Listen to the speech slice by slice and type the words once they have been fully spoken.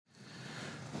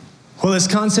Well, this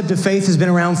concept of faith has been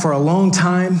around for a long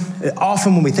time.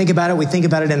 Often when we think about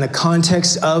it in the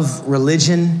context of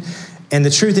religion. And the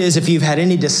truth is, if you've had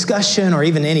any discussion or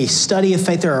even any study of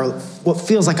faith, there are what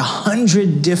feels like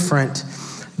 100 different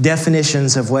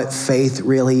definitions of what faith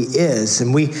really is.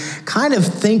 And we kind of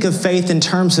think of faith in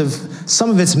terms of some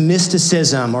of its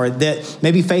mysticism, or that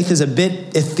maybe faith is a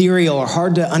bit ethereal or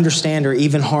hard to understand or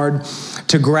even hard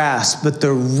to grasp. But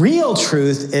the real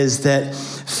truth is that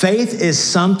faith is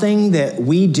something that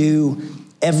we do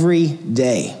every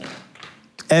day.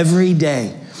 Every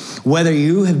day. Whether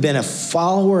you have been a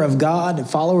follower of God, a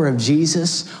follower of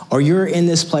Jesus, or you're in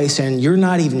this place and you're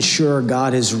not even sure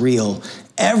God is real,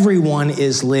 everyone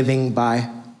is living by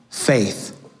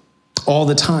faith all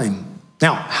the time.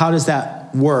 Now, how does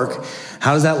that work?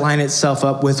 How does that line itself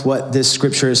up with what this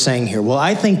scripture is saying here? Well,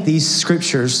 I think these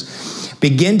scriptures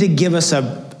begin to give us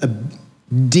a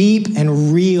deep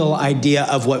and real idea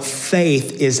of what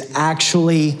faith is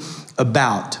actually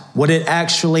about, what it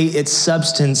actually, its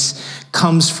substance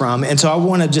comes from. And so I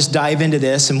want to just dive into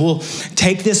this, and we'll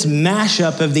take this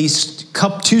mashup of these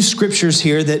two scriptures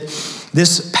here that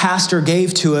this pastor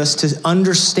gave to us to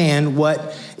understand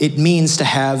what it means to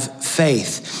have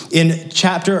faith. In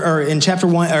chapter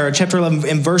 11,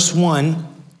 in verse 1,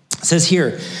 it says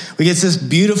here, we get this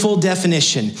beautiful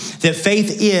definition that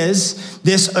faith is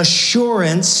this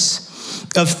assurance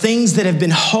of things that have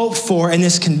been hoped for, and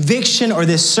this conviction or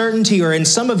this certainty, or in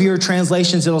some of your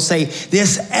translations, it'll say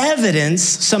this evidence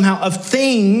somehow of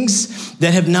things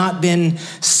that have not been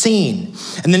seen.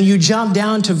 And then you jump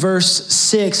down to verse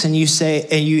 6 and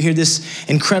you hear this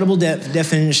incredible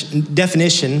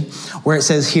definition where it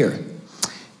says here,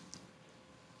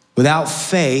 without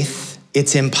faith,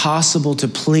 it's impossible to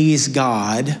please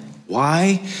God.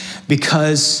 Why?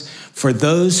 Because for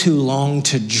those who long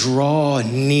to draw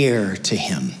near to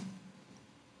him.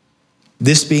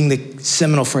 This being the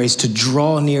seminal phrase, to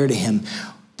draw near to him.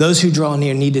 Those who draw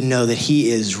near need to know that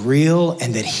he is real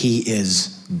and that he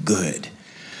is good.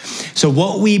 So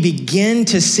what we begin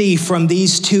to see from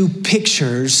these two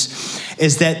pictures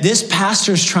is that this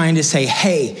pastor's trying to say,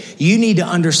 hey, you need to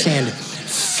understand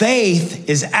faith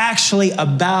is actually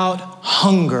about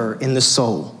hunger in the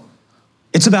soul.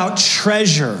 It's about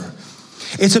treasure.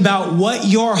 It's about what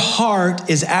your heart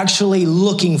is actually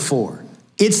looking for.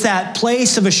 It's that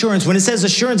place of assurance. When it says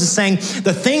assurance, it's saying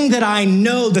the thing that I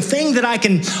know, the thing that I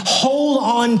can hold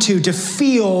on to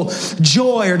feel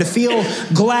joy or to feel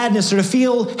gladness or to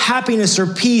feel happiness or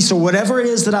peace or whatever it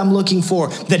is that I'm looking for.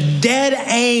 The dead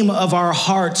aim of our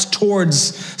hearts towards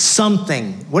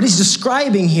something. What he's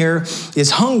describing here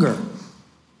is hunger.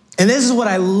 And this is what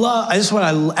I love. This is what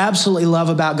I absolutely love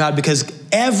about God, because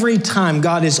every time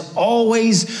God is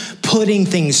always putting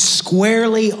things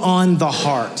squarely on the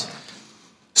heart.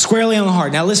 Squarely on the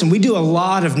heart. Now listen, we do a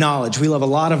lot of knowledge. We love a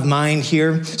lot of mind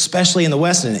here, especially in the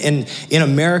West and in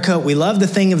America. We love the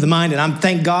thing of the mind, and I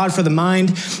thank God for the mind.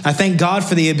 I thank God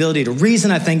for the ability to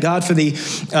reason. I thank God for the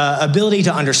ability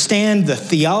to understand the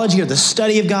theology or the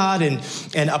study of God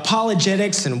and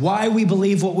apologetics and why we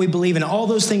believe what we believe. And all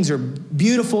those things are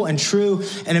beautiful and true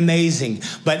and amazing.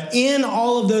 But in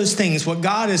all of those things, what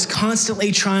God is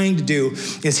constantly trying to do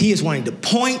is he is wanting to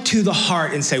point to the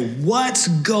heart and say, what's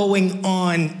going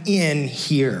on in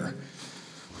here?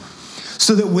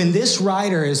 So that when this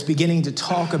writer is beginning to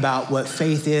talk about what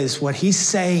faith is, what he's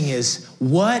saying is,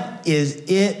 what is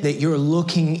it that you're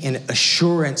looking in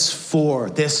assurance for?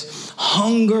 This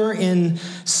hunger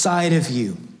inside of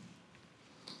you.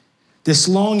 This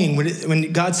longing,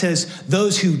 when God says,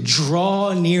 those who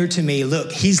draw near to me,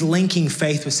 look, he's linking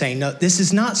faith with saying, no, this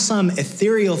is not some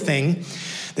ethereal thing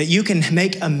that you can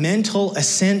make a mental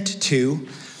assent to,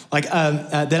 like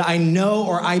that I know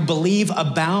or I believe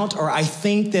about or I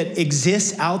think that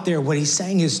exists out there. What he's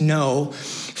saying is no,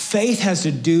 faith has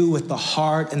to do with the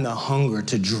heart and the hunger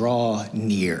to draw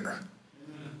near,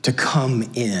 to come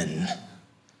in.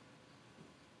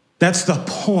 That's the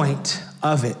point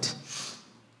of it.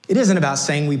 It isn't about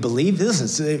saying we believe.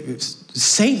 Listen,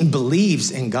 Satan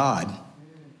believes in God.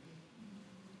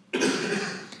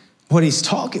 What it's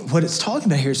talking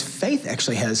about here is faith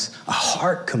actually has a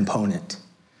heart component.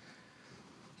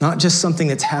 Not just something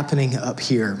that's happening up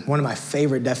here. One of my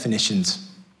favorite definitions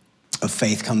of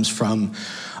faith comes from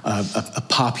a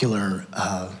popular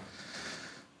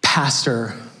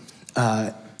pastor,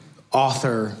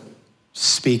 author,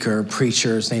 speaker,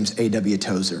 preacher. His name's A.W.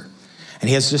 Tozer. And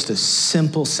he has just a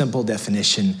simple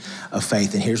definition of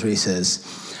faith. And here's what he says.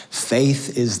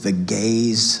 Faith is the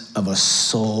gaze of a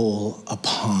soul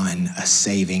upon a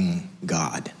saving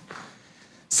God.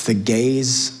 It's the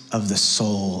gaze of the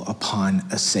soul upon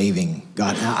a saving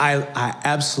God. Now, I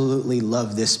absolutely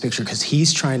love this picture because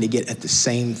he's trying to get at the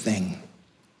same thing.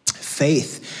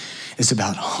 Faith is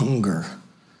about hunger.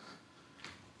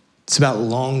 It's about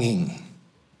longing,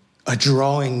 a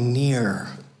drawing near.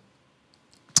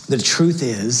 The truth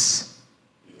is,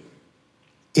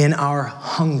 in our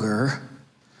hunger,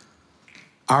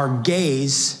 our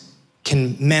gaze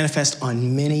can manifest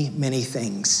on many, many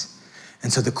things.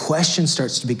 And so the question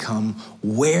starts to become,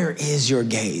 where is your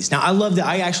gaze? Now,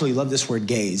 I actually love this word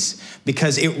gaze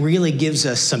because it really gives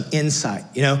us some insight,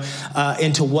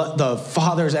 into what the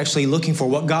Father is actually looking for,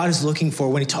 what God is looking for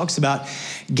when he talks about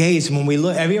gaze. When we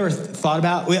look, have you ever thought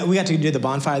about, we got to do the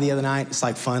bonfire the other night. It's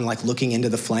like fun, like looking into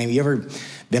the flame. You ever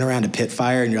been around a pit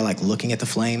fire and you're like looking at the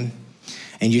flame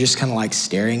and you're just kind of like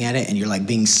staring at it and you're like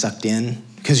being sucked in?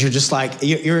 Because you're just like,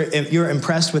 you're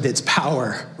impressed with its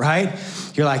power, right?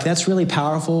 You're like, that's really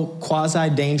powerful,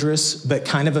 quasi-dangerous, but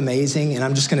kind of amazing, and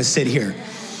I'm just gonna sit here.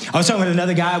 I was talking with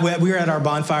another guy, we were at our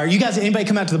bonfire. You guys, anybody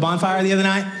come out to the bonfire the other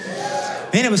night?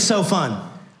 Man, it was so fun.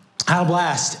 I had a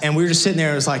blast, and we were just sitting there,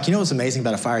 and it was like, what's amazing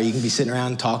about a fire? You can be sitting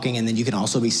around talking, and then you can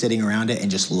also be sitting around it and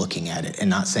just looking at it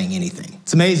and not saying anything.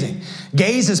 It's amazing.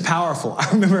 Gaze is powerful. I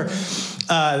remember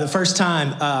the first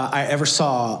time I ever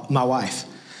saw my wife.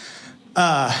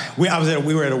 We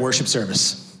were at a worship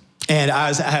service, and I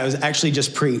was actually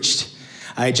just preached.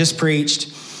 I had just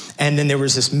preached, and then there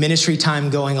was this ministry time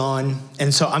going on,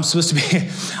 and so I'm supposed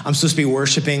to be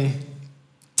worshiping,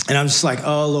 and I'm just like,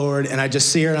 oh Lord, and I just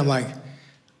see her, and I'm like,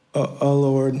 oh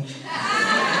Lord,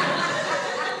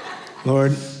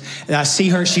 Lord. And I see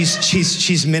her,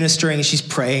 she's ministering, she's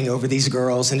praying over these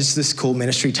girls, and it's this cool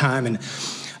ministry time, and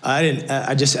I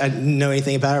didn't know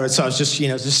anything about her, so I was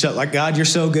just like, God, you're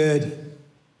so good.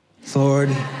 Lord,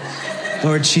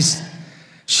 she's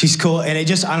cool. And I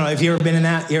don't know, have you ever been in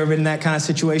that? You ever been in that kind of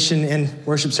situation in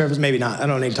worship service? Maybe not, I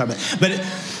don't need to talk about it.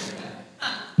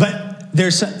 But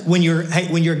there's, when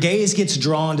your gaze gets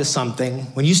drawn to something,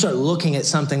 when you start looking at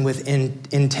something with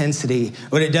intensity,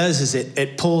 what it does is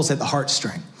it pulls at the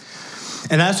heartstring.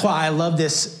 And that's why I love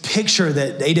this picture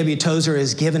that A.W. Tozer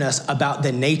has given us about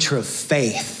the nature of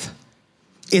faith.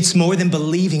 It's more than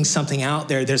believing something out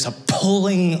there. There's a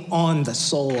pulling on the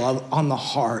soul, on the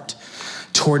heart,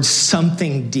 towards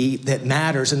something deep that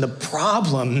matters. And the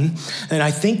problem, and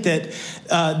I think that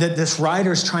this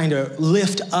writer's trying to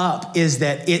lift up, is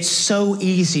that it's so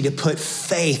easy to put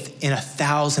faith in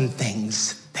 1,000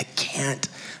 things that can't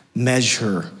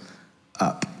measure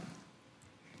up.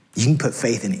 You can put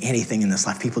faith in anything in this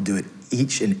life. People do it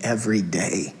each and every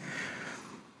day.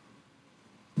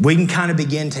 We can kind of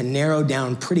begin to narrow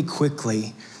down pretty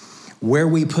quickly where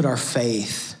we put our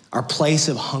faith, our place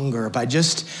of hunger, by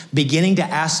just beginning to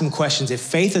ask some questions. If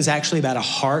faith is actually about a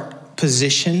heart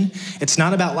position, it's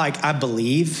not about like, I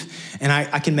believe and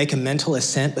I can make a mental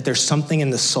assent, but there's something in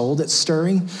the soul that's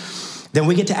stirring, then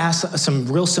we get to ask some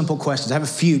real simple questions. I have a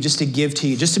few just to give to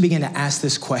you, just to begin to ask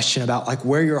this question about like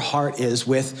where your heart is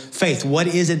with faith. What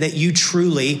is it that you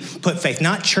truly put faith?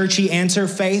 Not churchy answer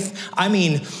faith. I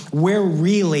mean, where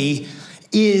really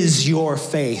is your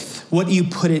faith? What do you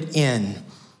put it in?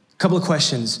 A couple of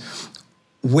questions.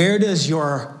 Where does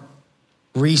your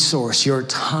resource, your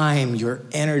time, your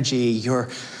energy, your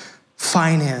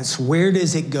finance, where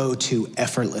does it go to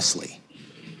effortlessly?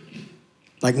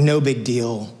 Like no big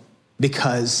deal,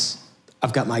 because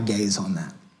I've got my gaze on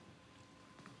that.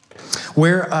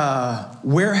 Where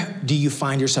do you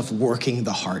find yourself working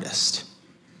the hardest?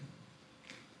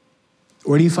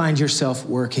 Where do you find yourself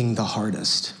working the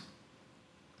hardest?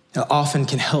 It often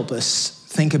can help us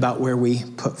think about where we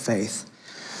put faith.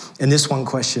 And this one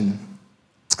question,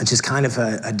 which is kind of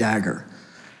a dagger.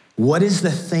 What is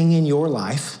the thing in your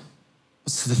life?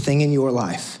 What's the thing in your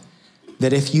life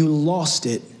that if you lost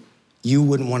it, you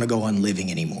wouldn't want to go on living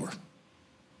anymore?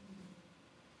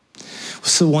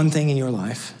 What's the one thing in your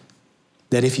life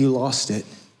that if you lost it,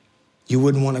 you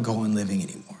wouldn't want to go on living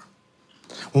anymore?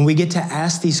 When we get to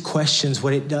ask these questions,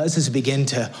 what it does is begin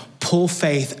to pull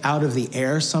faith out of the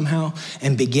air somehow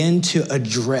and begin to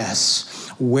address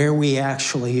where we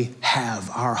actually have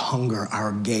our hunger,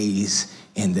 our gaze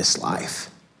in this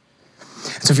life.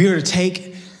 So if you were to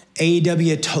take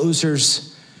A.W.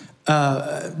 Tozer's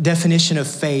definition of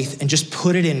faith and just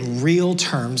put it in real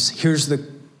terms, here's the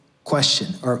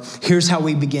question, or here's how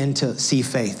we begin to see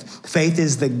faith. Faith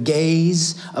is the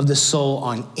gaze of the soul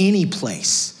on any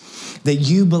place that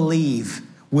you believe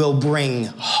will bring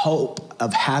hope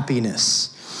of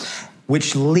happiness,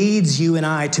 which leads you and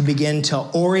I to begin to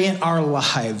orient our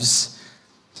lives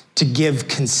to give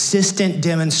consistent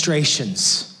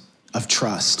demonstrations of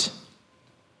trust.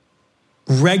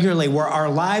 regularly, where our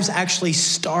lives actually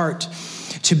start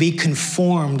to be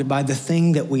conformed by the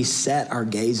thing that we set our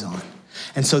gaze on.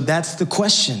 And so that's the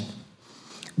question.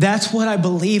 That's what I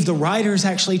believe the writer is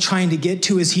actually trying to get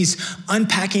to, is he's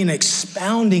unpacking and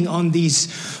expounding on these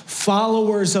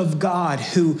followers of God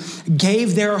who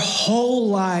gave their whole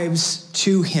lives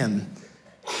to him.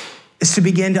 Is to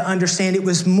begin to understand it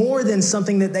was more than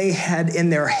something that they had in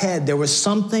their head. There was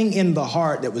something in the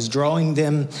heart that was drawing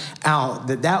them out,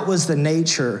 that was the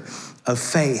nature of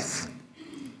faith.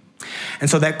 And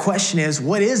so that question is,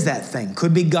 what is that thing?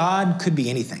 Could be God, could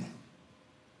be anything.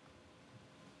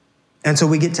 And so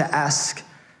we get to ask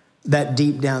that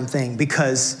deep down thing,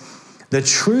 because the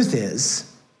truth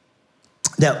is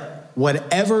that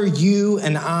whatever you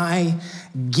and I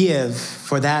give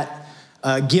for that,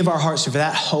 give our hearts to, for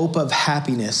that hope of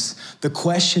happiness, the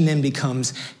question then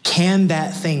becomes, can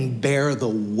that thing bear the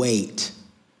weight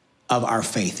of our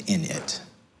faith in it?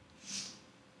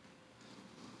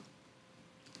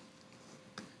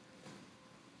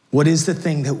 What is the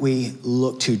thing that we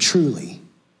look to truly?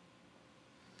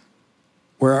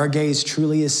 Where our gaze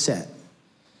truly is set,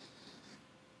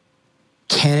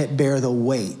 can it bear the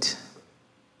weight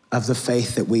of the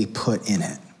faith that we put in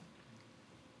it?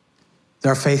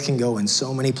 Our faith can go in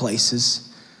so many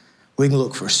places. We can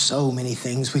look for so many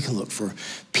things. We can look for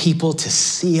people to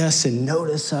see us and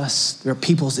notice us. There are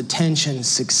people's attention,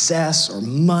 success, or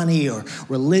money, or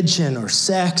religion, or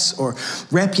sex, or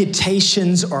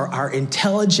reputations, or our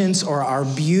intelligence, or our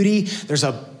beauty. There's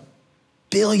a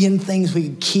billion things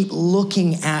we keep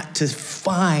looking at to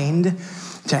find,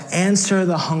 to answer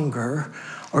the hunger,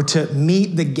 or to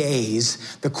meet the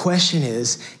gaze. The question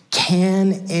is,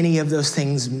 can any of those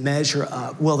things measure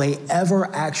up? Will they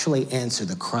ever actually answer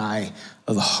the cry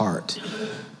of the heart?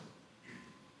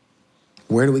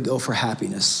 Where do we go for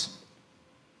happiness?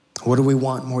 What do we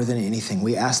want more than anything?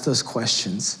 We ask those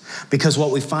questions because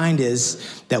what we find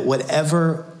is that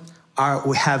whatever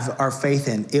we have our faith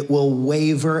in, it will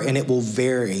waver and it will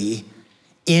vary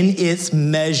in its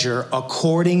measure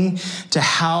according to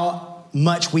how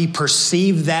much we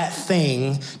perceive that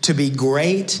thing to be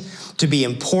great, to be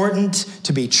important,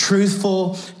 to be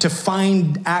truthful, to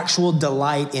find actual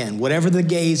delight in. Whatever the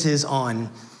gaze is on,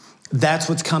 that's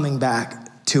what's coming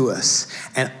back to us.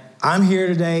 And I'm here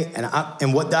today,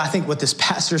 and what I think what this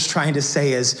pastor's trying to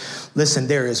say is, listen,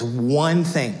 there is one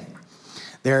thing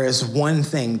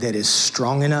that is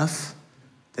strong enough,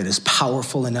 that is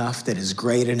powerful enough, that is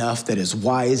great enough, that is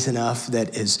wise enough,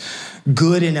 that is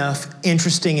good enough,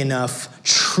 interesting enough,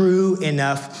 true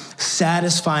enough,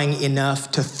 satisfying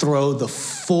enough to throw the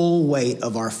full weight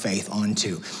of our faith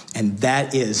onto. And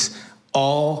that is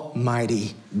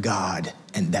Almighty God.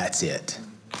 And that's it.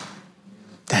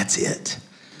 That's it.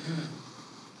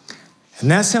 And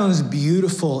that sounds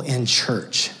beautiful in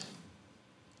church,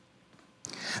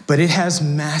 but it has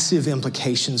massive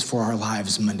implications for our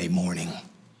lives Monday morning.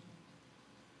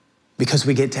 Because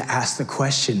we get to ask the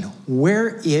question,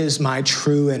 where is my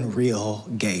true and real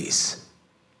gaze?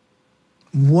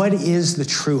 What is the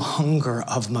true hunger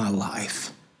of my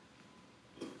life?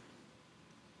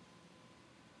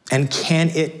 And can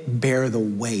it bear the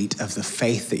weight of the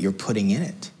faith that you're putting in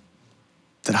it,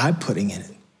 that I'm putting in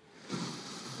it?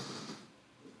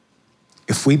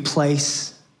 If we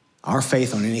place our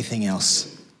faith on anything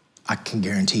else, I can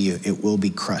guarantee you it will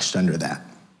be crushed under that.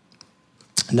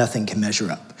 Nothing can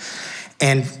measure up.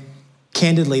 And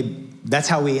candidly, that's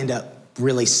how we end up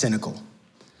really cynical.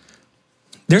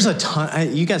 There's a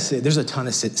ton, you guys say, there's a ton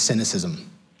of cynicism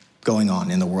going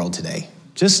on in the world today.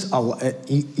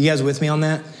 You guys with me on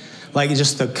that? Like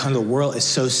just the kind of the world is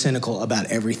so cynical about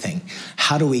everything.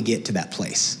 How do we get to that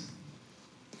place?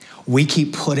 We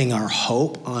keep putting our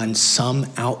hope on some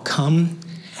outcome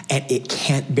and it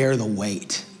can't bear the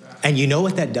weight. And you know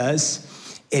what that does?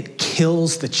 It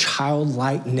kills the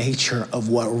childlike nature of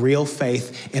what real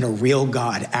faith in a real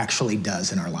God actually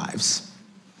does in our lives.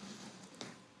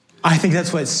 I think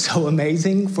that's what's so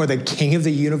amazing for the King of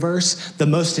the universe, the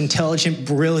most intelligent,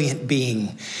 brilliant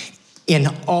being in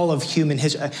all of human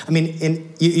history. I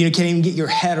mean, you can't even get your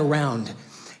head around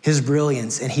his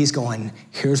brilliance. And he's going,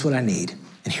 here's what I need,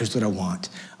 and here's what I want.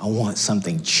 I want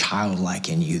something childlike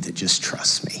in you that just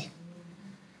trusts me.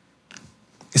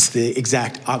 It's the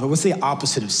exact opposite. What's the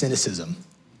opposite of cynicism?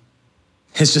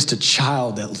 It's just a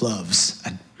child that loves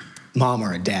a mom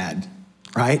or a dad,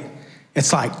 right?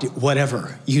 It's like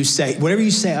whatever you say.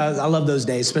 I love those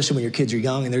days, especially when your kids are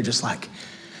young and they're just like,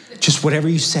 just whatever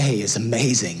you say is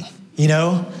amazing, you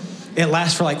know? It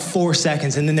lasts for like 4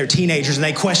 seconds and then they're teenagers and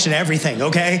they question everything,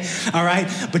 okay? All right?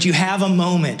 But you have a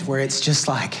moment where it's just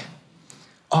like,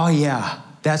 oh yeah,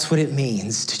 that's what it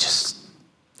means to just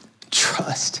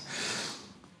trust.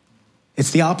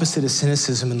 It's the opposite of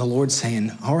cynicism, and the Lord's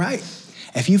saying, all right,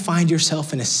 if you find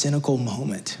yourself in a cynical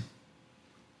moment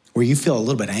where you feel a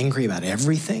little bit angry about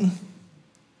everything,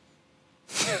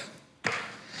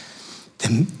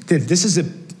 then this is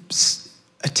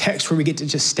a text where we get to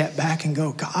just step back and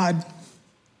go, God,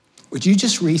 would you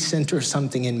just recenter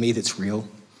something in me that's real,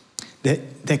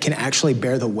 that can actually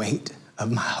bear the weight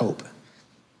of my hope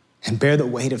and bear the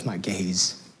weight of my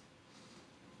gaze?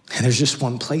 And there's just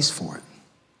one place for it.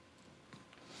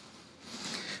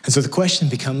 And so the question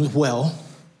becomes, well,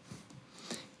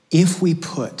 if we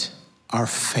put our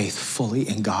faith fully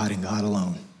in God and God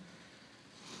alone,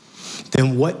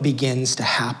 then what begins to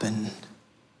happen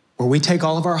where we take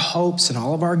all of our hopes and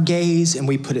all of our gaze and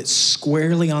we put it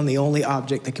squarely on the only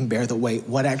object that can bear the weight?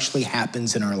 What actually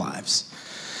happens in our lives?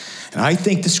 And I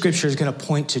think the scripture is going to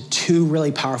point to two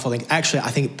really powerful things. Actually,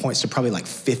 I think it points to probably like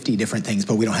 50 different things,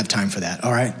 but we don't have time for that,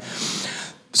 all right?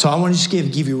 So I want to just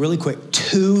give you really quick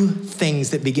two things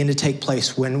that begin to take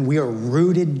place when we are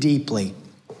rooted deeply,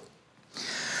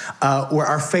 where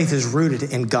our faith is rooted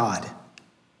in God,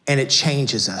 and it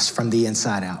changes us from the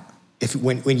inside out.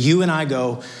 When you and I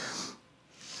go,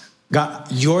 God,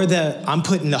 I'm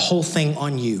putting the whole thing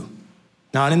on you,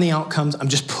 not in the outcomes, I'm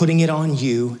just putting it on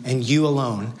you and you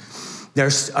alone.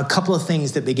 There's a couple of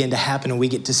things that begin to happen and we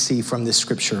get to see from this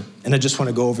scripture. And I just want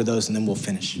to go over those and then we'll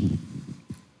finish.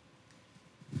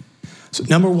 So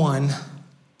number one,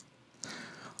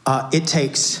 it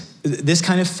takes this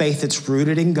kind of faith that's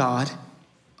rooted in God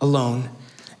alone.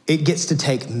 It gets to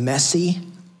take messy,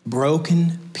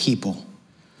 broken people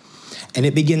and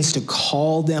it begins to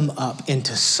call them up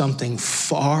into something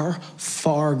far,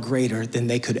 far greater than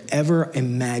they could ever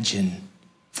imagine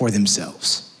for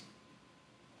themselves.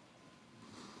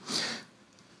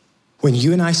 When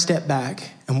you and I step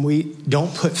back and we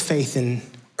don't put faith in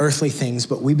earthly things,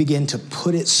 but we begin to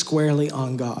put it squarely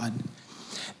on God,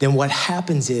 then what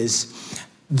happens is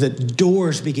the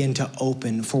doors begin to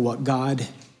open for what God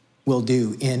will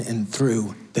do in and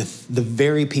through the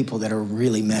very people that are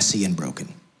really messy and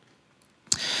broken.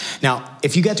 Now,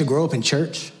 if you got to grow up in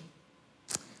church,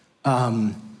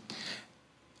 and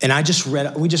we just read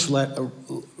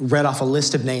off a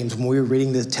list of names when we were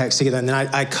reading the text together, and then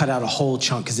I cut out a whole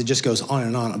chunk because it just goes on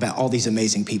and on about all these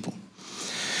amazing people.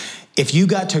 If you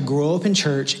got to grow up in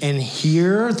church and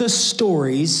hear the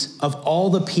stories of all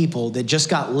the people that just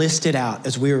got listed out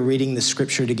as we were reading the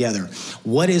scripture together,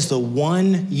 what is the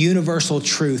one universal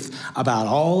truth about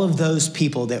all of those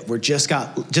people that were just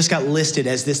got listed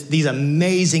as these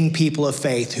amazing people of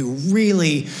faith who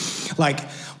really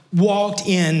walked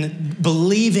in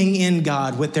believing in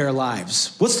God with their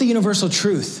lives? What's the universal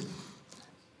truth?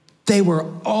 They were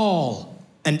all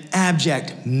an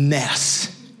abject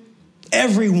mess.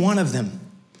 Every one of them,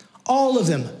 all of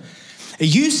them.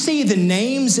 You see the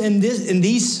names in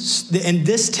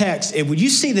this text, when you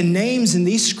see the names in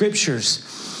these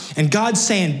scriptures, and God's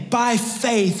saying, by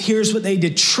faith, here's what they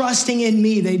did. Trusting in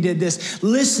me, they did this.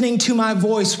 Listening to my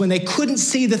voice when they couldn't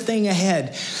see the thing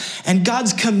ahead. And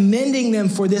God's commending them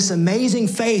for this amazing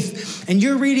faith. And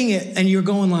you're reading it and you're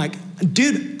going like,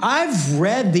 dude, I've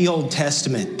read the Old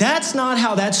Testament. That's not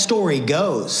how that story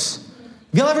goes.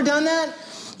 Have y'all ever done that?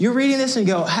 You're reading this and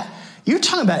you go, you're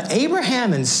talking about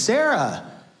Abraham and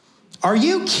Sarah. Are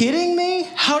you kidding me?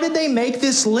 How did they make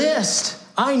this list?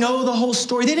 I know the whole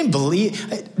story. They didn't believe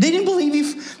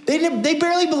you. They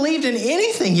barely believed in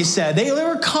anything you said. They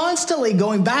were constantly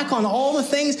going back on all the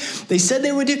things they said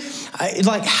they would do.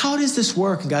 How does this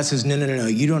work? And God says, no,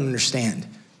 you don't understand.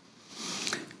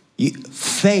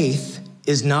 Faith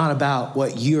is not about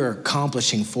what you're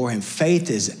accomplishing for him.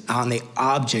 Faith is on the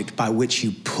object by which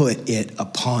you put it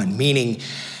upon. Meaning,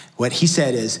 what he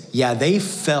said is, yeah, they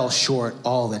fell short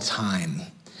all the time,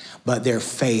 but their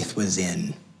faith was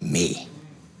in me.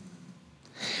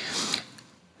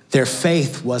 Their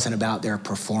faith wasn't about their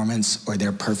performance or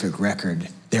their perfect record.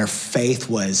 Their faith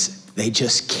was they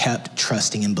just kept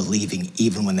trusting and believing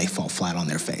even when they fall flat on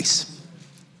their face.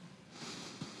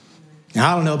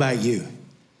 Now, I don't know about you.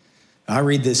 I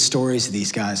read these stories of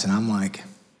these guys and I'm like,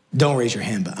 don't raise your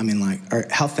hand, but I mean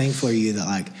how thankful are you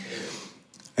that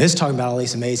it's talking about all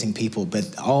these amazing people,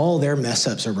 but all their mess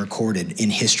ups are recorded in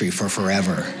history for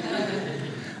forever.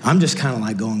 I'm just kind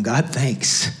of going, God,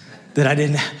 thanks that I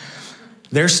didn't.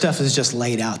 Their stuff is just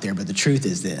laid out there, but the truth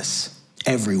is this.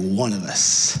 Every one of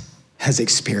us has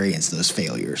experienced those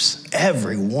failures.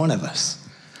 Every one of us.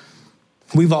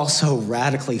 We've also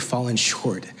radically fallen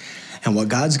short. And what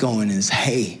God's going is,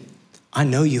 hey, I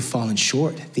know you've fallen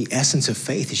short. The essence of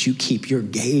faith is you keep your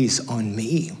gaze on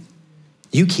me.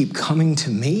 You keep coming to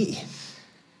me.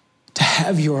 to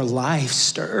have your life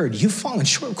stirred. You've fallen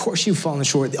short. Of course you've fallen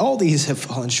short. All these have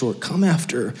fallen short. Come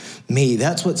after me.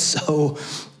 That's what's so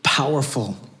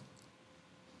powerful.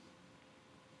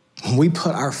 When we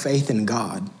put our faith in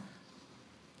God,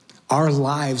 our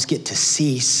lives get to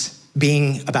cease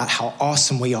being about how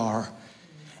awesome we are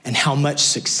and how much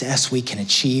success we can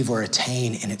achieve or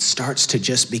attain, and it starts to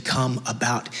just become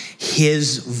about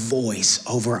his voice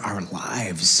over our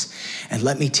lives. And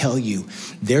let me tell you,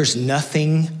 there's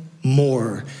nothing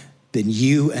more than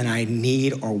you and I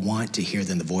need or want to hear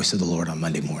than the voice of the Lord on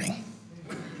Monday morning.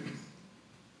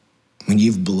 When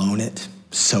you've blown it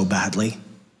so badly,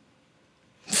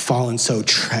 fallen so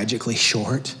tragically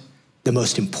short, the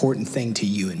most important thing to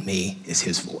you and me is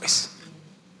his voice.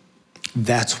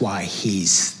 That's why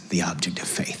he's the object of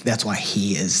faith. That's why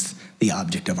he is the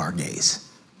object of our gaze.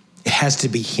 It has to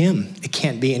be him. It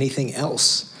can't be anything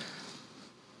else.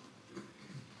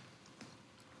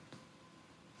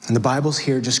 And the Bible's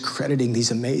here just crediting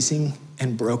these amazing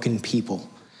and broken people,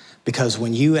 because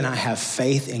when you and I have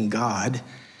faith in God,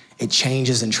 it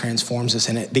changes and transforms us,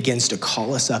 and it begins to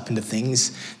call us up into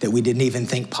things that we didn't even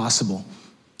think possible.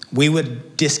 We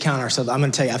would discount ourselves. I'm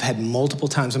gonna tell you, I've had multiple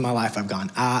times in my life, I've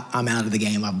gone, I'm out of the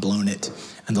game, I've blown it.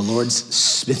 And the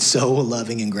Lord's been so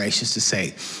loving and gracious to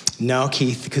say, no,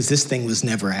 Keith, because this thing was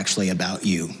never actually about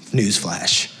you.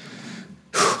 Newsflash.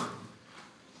 Whew.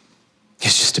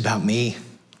 It's just about me.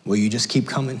 Will you just keep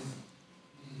coming?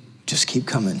 Just keep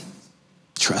coming.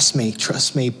 Trust me,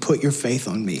 put your faith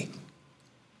on me.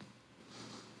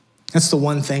 That's the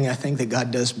one thing I think that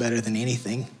God does better than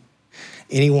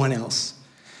anyone else.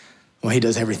 Well, he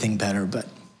does everything better, but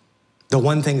the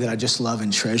one thing that I just love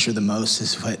and treasure the most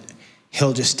is what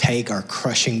he'll just take our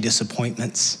crushing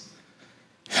disappointments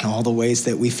and all the ways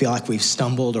that we feel like we've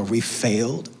stumbled or we've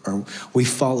failed or we've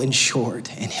fallen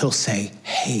short, and he'll say,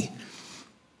 hey,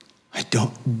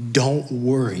 don't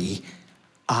worry,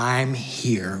 I'm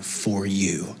here for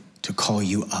you to call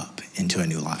you up into a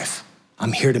new life.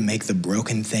 I'm here to make the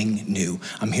broken thing new.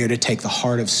 I'm here to take the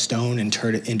heart of stone and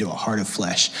turn it into a heart of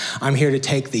flesh. I'm here to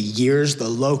take the years the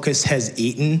locust has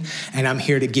eaten, and I'm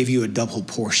here to give you a double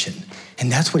portion.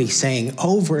 And that's what he's saying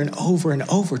over and over and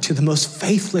over to the most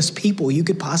faithless people you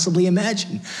could possibly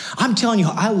imagine. I'm telling you,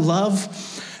 I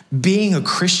love being a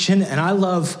Christian, and I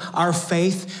love our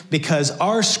faith because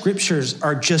our scriptures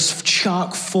are just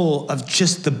chock full of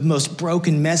just the most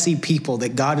broken, messy people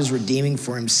that God is redeeming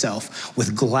for himself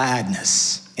with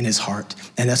gladness in his heart.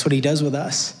 And that's what he does with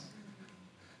us.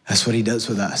 That's what he does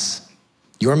with us.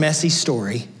 Your messy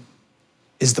story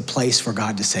is the place for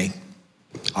God to say,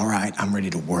 all right, I'm ready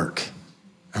to work.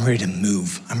 I'm ready to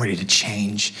move. I'm ready to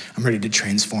change. I'm ready to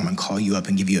transform and call you up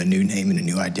and give you a new name and a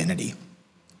new identity.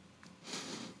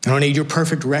 I don't need your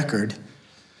perfect record.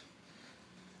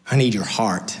 I need your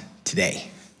heart today.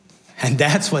 And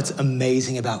that's what's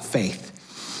amazing about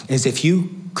faith, is if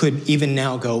you could even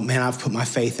now go, man, I've put my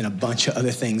faith in a bunch of other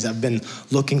things. I've been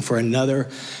looking for another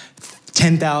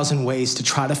 10,000 ways to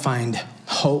try to find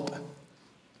hope,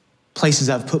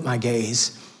 places I've put my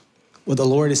gaze. What the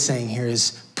Lord is saying here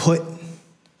is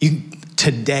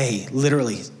today,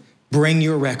 literally, bring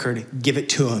your record, give it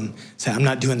to him. Say, I'm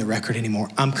not doing the record anymore.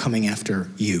 I'm coming after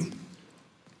you.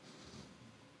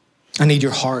 I need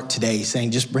your heart today,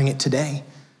 saying, just bring it today.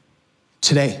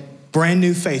 Today. Brand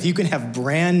new faith. You can have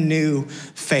brand new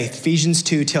faith. Ephesians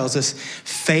 2 tells us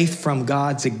faith from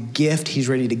God's a gift. He's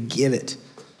ready to give it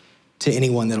to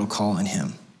anyone that'll call on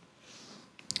him.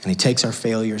 And he takes our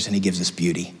failures and he gives us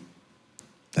beauty.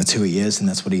 That's who he is, and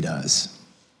that's what he does.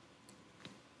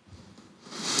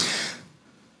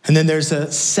 And then there's a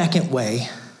second way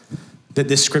that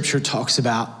this scripture talks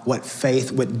about what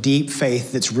deep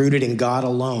faith that's rooted in God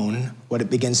alone, what it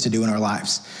begins to do in our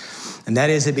lives. And that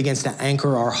is, it begins to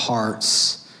anchor our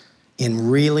hearts in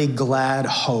really glad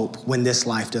hope when this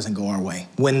life doesn't go our way,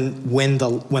 when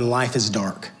life is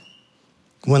dark,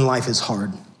 when life is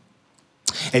hard.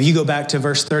 If you go back to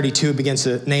verse 32, it begins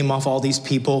to name off all these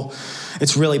people.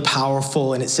 It's really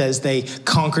powerful, and it says they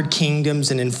conquered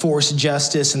kingdoms and enforced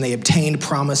justice, and they obtained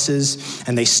promises,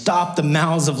 and they stopped the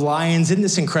mouths of lions. Isn't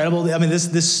this incredible? I mean,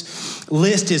 this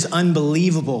list is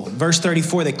unbelievable. Verse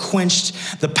 34, they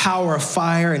quenched the power of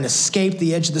fire and escaped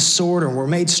the edge of the sword and were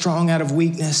made strong out of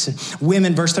weakness. And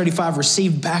women, verse 35,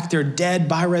 received back their dead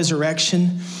by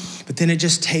resurrection. But then it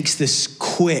just takes this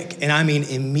quick, and I mean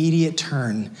immediate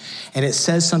turn, and it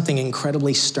says something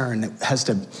incredibly stern that has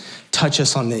to touch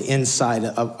us on the inside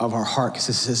of our heart, because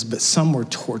it says, but some were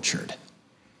tortured,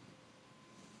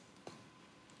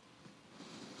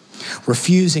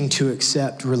 refusing to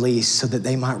accept release so that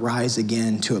they might rise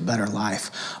again to a better life.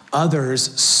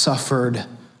 Others suffered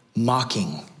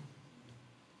mocking.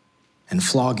 and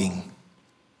flogging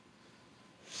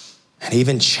and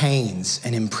even chains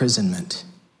and imprisonment.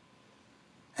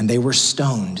 And they were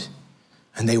stoned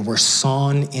and they were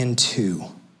sawn in two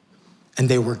and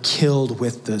they were killed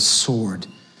with the sword.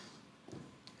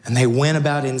 And they went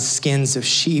about in skins of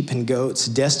sheep and goats,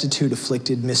 destitute,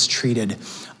 afflicted, mistreated,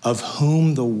 of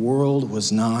whom the world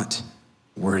was not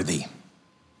worthy.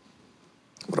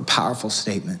 What a powerful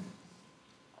statement.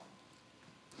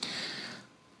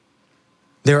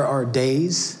 There are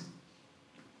days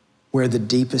where the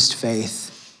deepest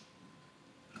faith,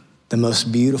 the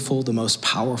most beautiful, the most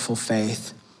powerful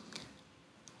faith,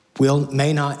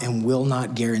 may not and will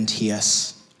not guarantee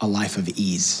us a life of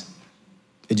ease.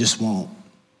 It just won't.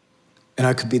 And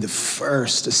I could be the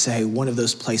first to say one of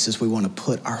those places we want to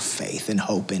put our faith and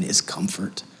hope in is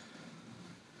comfort.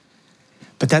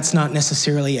 But that's not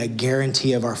necessarily a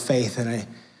guarantee of our faith. And I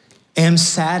am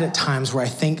sad at times where I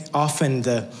think often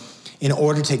in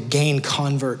order to gain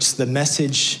converts, the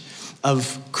message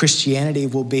of Christianity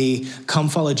will be, come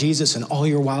follow Jesus and all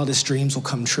your wildest dreams will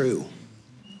come true.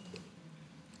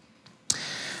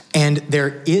 And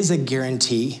there is a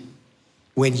guarantee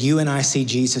when you and I see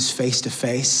Jesus face to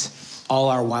face, all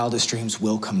our wildest dreams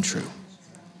will come true.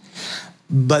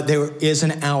 But there is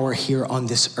an hour here on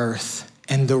this earth,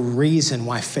 and the reason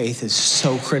why faith is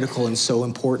so critical and so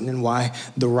important and why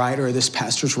the writer of this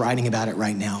pastor's writing about it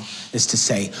right now is to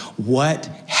say, what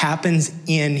happens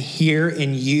in here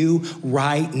in you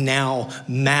right now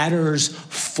matters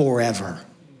forever.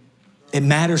 It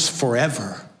matters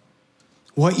forever.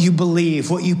 What you believe,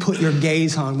 what you put your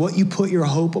gaze on, what you put your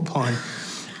hope upon,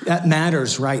 that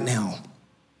matters right now.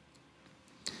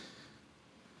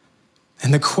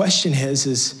 And the question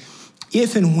is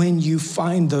if and when you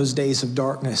find those days of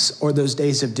darkness or those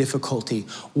days of difficulty,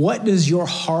 what does your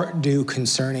heart do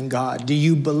concerning God? Do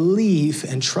you believe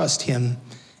and trust him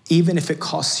even if it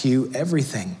costs you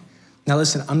everything? Now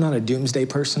listen, I'm not a doomsday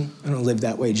person. I don't live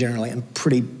that way generally. I'm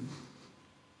pretty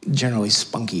generally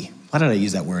spunky. Why did I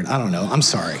use that word? I don't know. I'm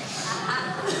sorry.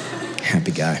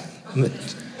 Happy guy.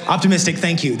 Optimistic,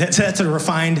 thank you. That's a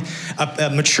refined,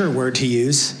 a mature word to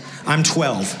use. I'm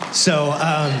 12. So,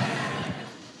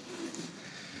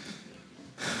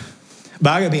 but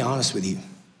I gotta be honest with you.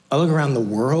 I look around the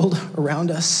world around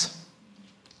us,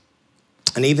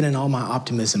 and even in all my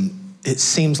optimism, it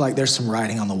seems like there's some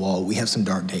writing on the wall. We have some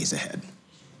dark days ahead.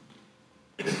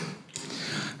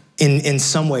 In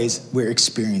some ways, we're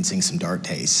experiencing some dark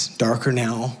days. Darker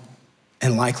now,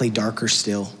 and likely darker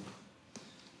still.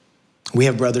 We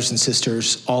have brothers and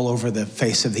sisters all over the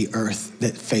face of the earth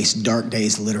that face dark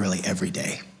days literally every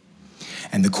day.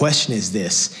 And the question is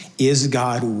this, is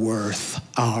God worth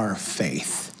our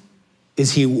faith?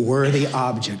 Is he worthy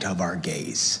object of our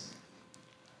gaze?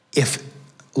 If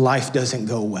life doesn't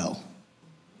go well,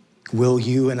 will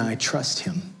you and I trust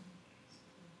him?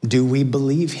 Do we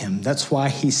believe him? That's why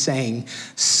he's saying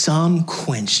some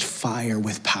quenched fire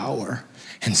with power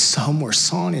and some were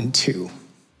sawn in two.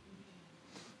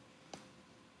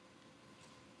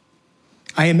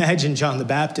 I imagine John the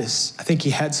Baptist, I think he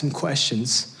had some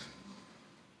questions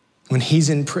when he's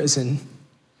in prison.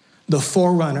 The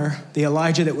forerunner, the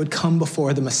Elijah that would come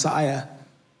before the Messiah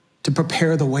to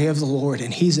prepare the way of the Lord,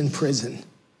 and he's in prison.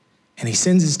 And he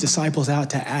sends his disciples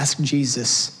out to ask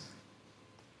Jesus,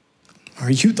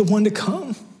 are you the one to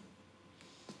come?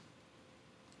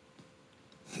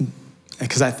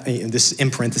 Because this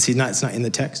in parentheses, it's not in the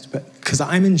text, but because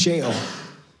I'm in jail.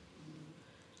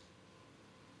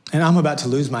 And I'm about to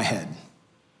lose my head.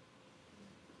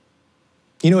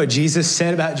 You know what Jesus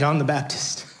said about John the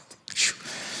Baptist?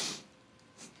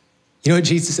 You know what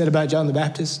Jesus said about John the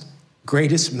Baptist?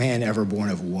 Greatest man ever born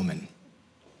of a woman.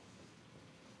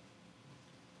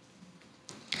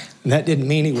 And that didn't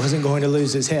mean he wasn't going to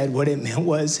lose his head. What it meant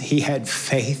was he had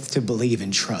faith to believe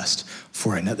and trust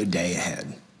for another day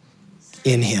ahead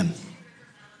in him.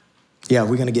 Yeah,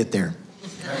 we're going to get there.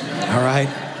 All right?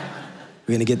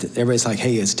 We're going to get to, everybody's like,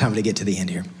 hey, it's time to get to the end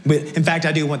here. But in fact,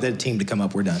 I do want the team to come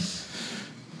up. We're done.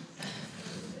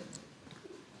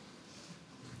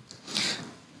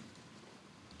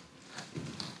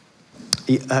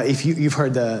 If you've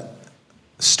heard the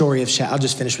story of I'll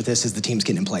just finish with this as the team's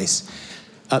getting in place.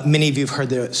 Many of you have heard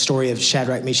the story of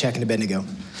Shadrach, Meshach, and Abednego.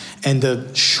 And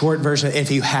the short version,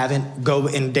 if you haven't, go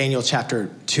in Daniel chapter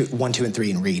 1, 2, and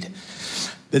 3 and read.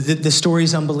 The story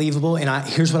is unbelievable, and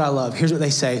here's what I love. Here's what they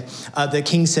say. The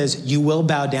king says, you will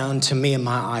bow down to me and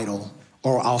my idol,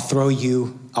 or I'll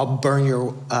burn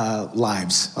your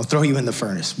lives. I'll throw you in the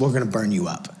furnace. We're going to burn you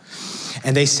up.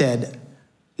 And they said,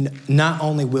 not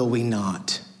only will we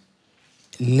not,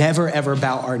 never ever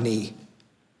bow our knee.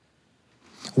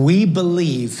 We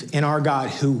believe in our God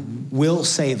who will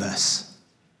save us.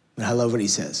 And I love what he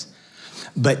says.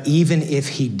 But even if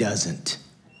he doesn't,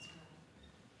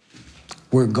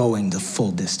 we're going the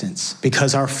full distance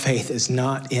because our faith is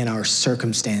not in our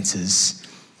circumstances.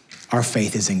 Our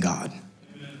faith is in God.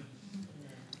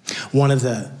 One of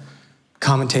the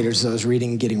commentators I was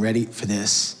reading, getting ready for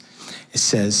this, it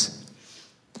says,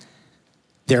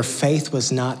 their faith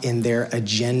was not in their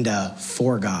agenda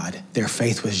for God. Their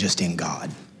faith was just in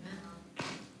God.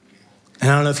 And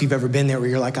I don't know if you've ever been there where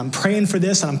you're like, I'm praying for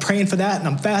this and I'm praying for that and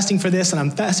I'm fasting for this and I'm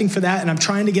fasting for that and I'm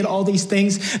trying to get all these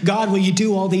things. God, will you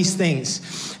do all these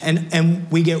things? And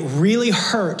we get really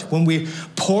hurt when we're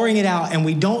pouring it out and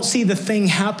we don't see the thing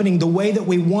happening the way that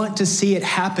we want to see it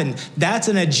happen. That's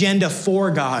an agenda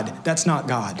for God. That's not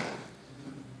God.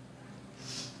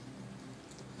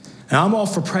 And I'm all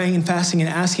for praying and fasting and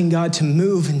asking God to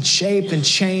move and shape and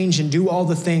change and do all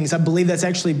the things. I believe that's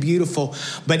actually beautiful.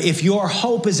 But if your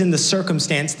hope is in the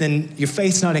circumstance, then your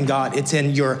faith's not in God. It's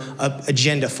in your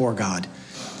agenda for God.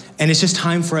 And it's just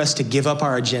time for us to give up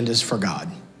our agendas for God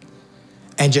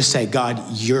and just say, God,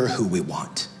 you're who we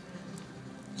want.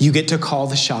 You get to call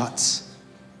the shots.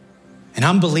 And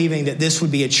I'm believing that this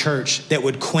would be a church that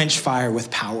would quench fire with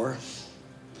power.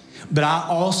 But I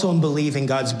also am believing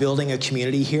God's building a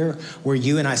community here where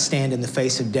you and I stand in the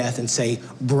face of death and say,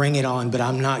 bring it on, but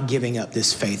I'm not giving up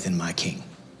this faith in my King.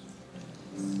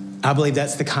 I believe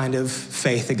that's the kind of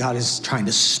faith that God is trying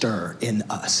to stir in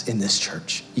us, in this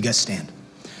church. You guys stand.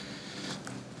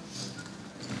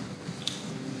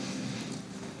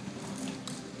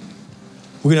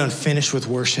 We're going to finish with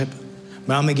worship,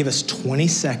 but I'm going to give us 20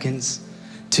 seconds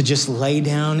to just lay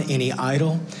down any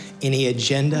idol, any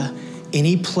agenda,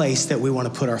 any place that we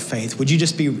want to put our faith. Would you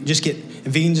if you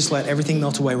can just let everything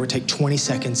melt away, we'll take 20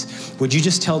 seconds. Would you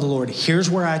just tell the Lord, here's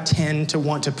where I tend to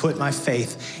want to put my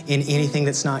faith in anything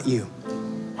that's not you.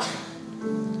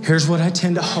 Here's what I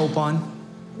tend to hope on.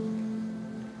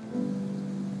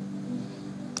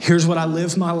 Here's what I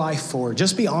live my life for.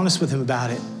 Just be honest with him about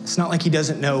it. It's not like he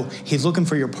doesn't know. He's looking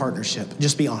for your partnership.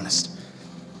 Just be honest.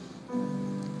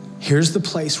 Here's the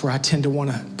place where I tend to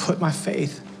want to put my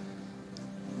faith.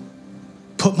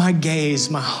 Put my gaze,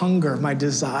 my hunger, my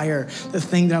desire, the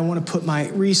thing that I want to put my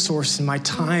resource and my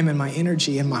time and my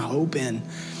energy and my hope in.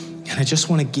 And I just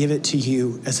want to give it to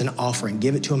you as an offering.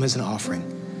 Give it to him as an offering.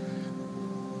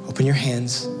 Open your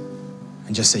hands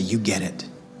and just say, you get it.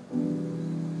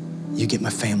 You get my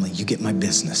family. You get my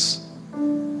business.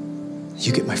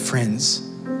 You get my friends.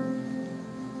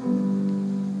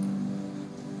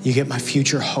 You get my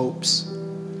future hopes.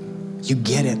 You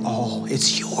get it all.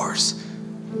 It's yours.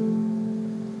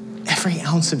 Every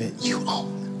ounce of it you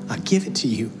own. I give it to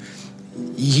you.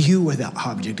 You are the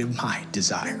object of my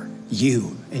desire.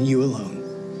 You and you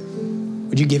alone.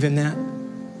 Would you give him that?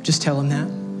 Just tell him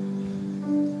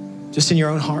that. Just in your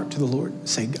own heart to the Lord.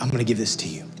 Say, I'm going to give this to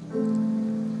you.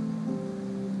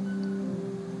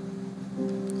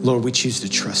 Lord, we choose to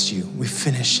trust you. We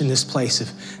finish in this place of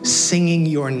singing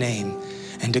your name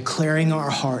and declaring our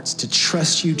hearts to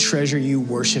trust you, treasure you,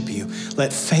 worship you.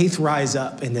 Let faith rise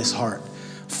up in this heart.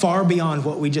 Far beyond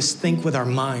what we just think with our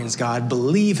minds, God.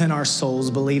 Believe in our souls,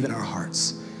 believe in our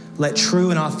hearts. Let true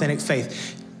and authentic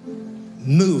faith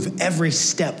move every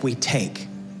step we take,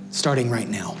 starting right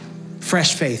now.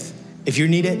 Fresh faith. If you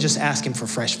need it, just ask him for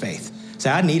fresh faith. Say,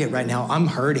 I need it right now. I'm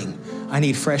hurting. I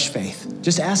need fresh faith.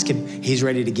 Just ask him. He's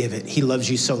ready to give it. He loves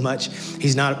you so much.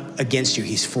 He's not against you.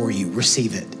 He's for you.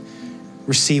 Receive it.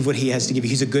 Receive what he has to give you.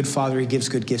 He's a good father. He gives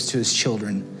good gifts to his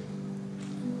children.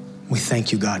 We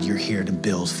thank you, God, you're here to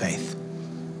build faith.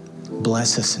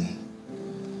 Bless us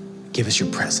and give us your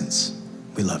presence.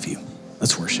 We love you.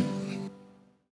 Let's worship.